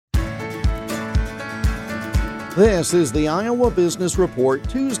This is the Iowa Business Report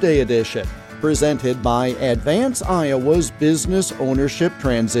Tuesday edition, presented by Advance Iowa's Business Ownership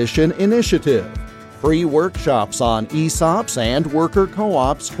Transition Initiative. Free workshops on ESOPs and worker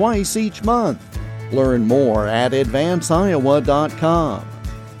co-ops twice each month. Learn more at advanceiowa.com.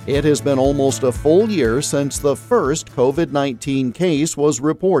 It has been almost a full year since the first COVID-19 case was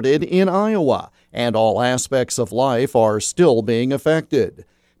reported in Iowa, and all aspects of life are still being affected.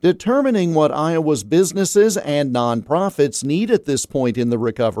 Determining what Iowa's businesses and nonprofits need at this point in the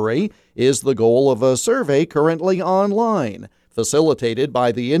recovery is the goal of a survey currently online, facilitated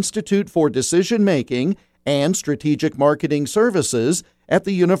by the Institute for Decision Making and Strategic Marketing Services at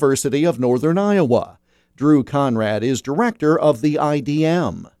the University of Northern Iowa. Drew Conrad is director of the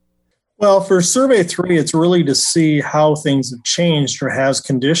IDM. Well, for Survey 3, it's really to see how things have changed or has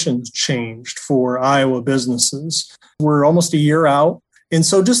conditions changed for Iowa businesses. We're almost a year out. And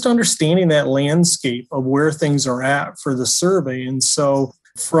so just understanding that landscape of where things are at for the survey. And so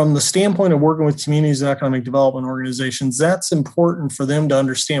from the standpoint of working with communities and economic development organizations, that's important for them to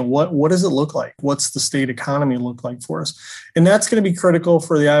understand what does it look like? What's the state economy look like for us? And that's going to be critical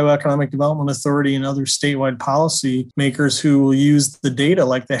for the Iowa Economic Development Authority and other statewide policy makers who will use the data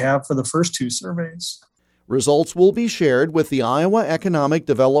like they have for the first two surveys. Results will be shared with the Iowa Economic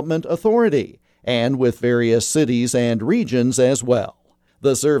Development Authority and with various cities and regions as well.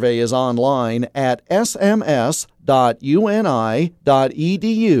 The survey is online at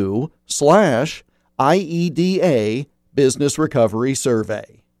sms.uni.edu/IEDA Business Recovery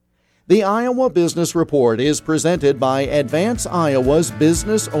Survey. The Iowa Business Report is presented by Advance Iowa's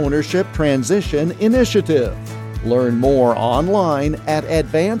Business Ownership Transition Initiative. Learn more online at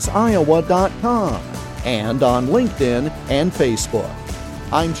advanceiowa.com and on LinkedIn and Facebook.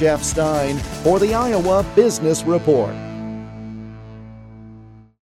 I'm Jeff Stein for the Iowa Business Report.